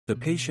The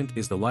patient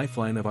is the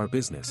lifeline of our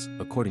business,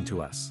 according to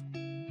us.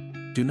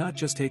 Do not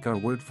just take our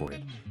word for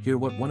it, hear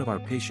what one of our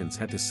patients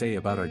had to say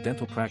about our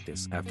dental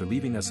practice after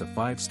leaving us a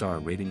 5-star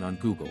rating on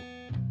Google.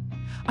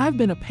 I've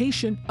been a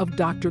patient of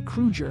Dr.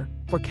 Krueger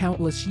for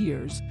countless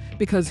years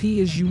because he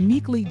is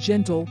uniquely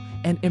gentle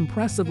and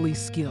impressively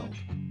skilled.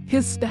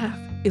 His staff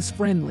is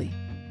friendly,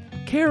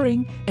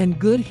 caring, and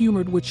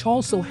good-humored, which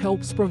also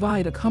helps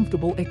provide a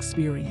comfortable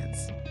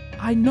experience.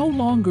 I no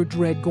longer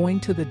dread going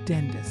to the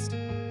dentist.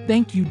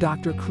 Thank you,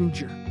 Dr.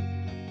 Krueger.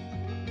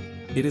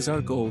 It is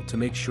our goal to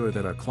make sure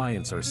that our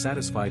clients are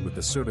satisfied with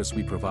the service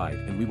we provide,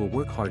 and we will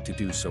work hard to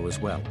do so as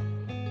well.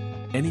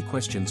 Any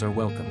questions are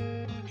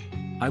welcome.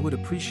 I would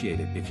appreciate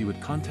it if you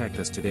would contact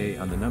us today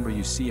on the number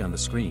you see on the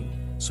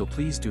screen, so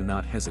please do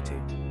not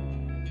hesitate.